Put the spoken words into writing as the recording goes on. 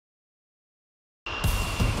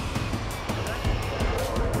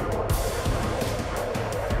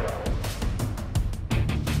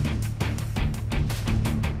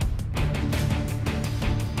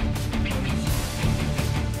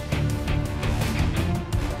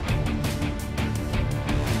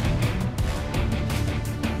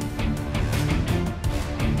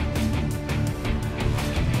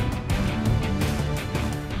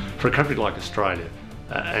For a country like Australia,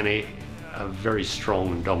 a very strong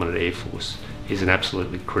and dominant air force is an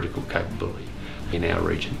absolutely critical capability in our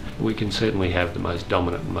region. We can certainly have the most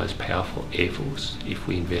dominant and most powerful air force if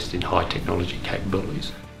we invest in high technology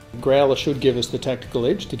capabilities. Growler should give us the tactical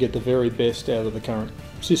edge to get the very best out of the current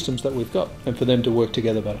systems that we've got and for them to work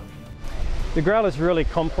together better. The Growlers really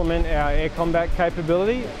complement our air combat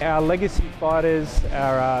capability. Our legacy fighters,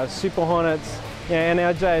 our Super Hornets and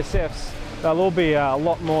our JSFs, they'll all be a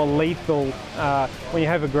lot more lethal when you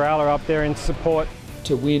have a Growler up there in support.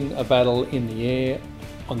 To win a battle in the air,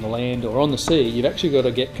 on the land or on the sea, you've actually got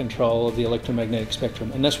to get control of the electromagnetic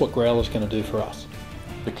spectrum, and that's what Growler's going to do for us.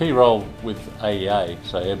 The key role with AEA,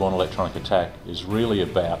 so Airborne Electronic Attack, is really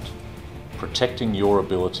about protecting your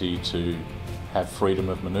ability to have freedom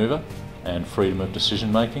of manoeuvre and freedom of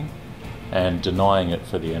decision making and denying it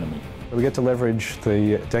for the enemy. We get to leverage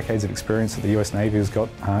the decades of experience that the US Navy has got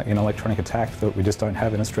in electronic attack that we just don't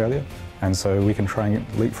have in Australia, and so we can try and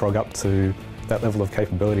leapfrog up to that level of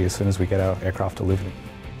capability as soon as we get our aircraft delivered.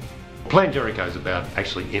 Plan Jericho is about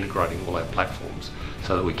actually integrating all our platforms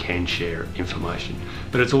so that we can share information,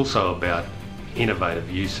 but it's also about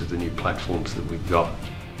innovative use of the new platforms that we've got.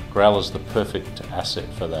 Growler's the perfect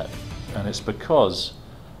asset for that, and it's because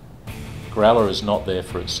Growler is not there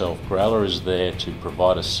for itself. Growler is there to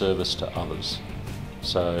provide a service to others.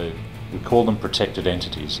 So we call them protected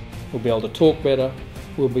entities. We'll be able to talk better,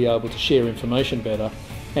 we'll be able to share information better,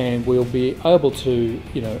 and we'll be able to,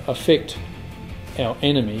 affect our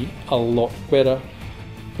enemy a lot better.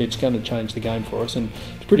 It's going to change the game for us, and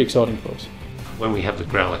it's pretty exciting for us. When we have the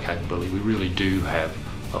Growler capability, we really do have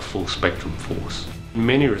a full spectrum force. In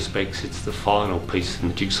many respects, it's the final piece in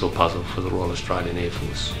the jigsaw puzzle for the Royal Australian Air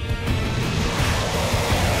Force.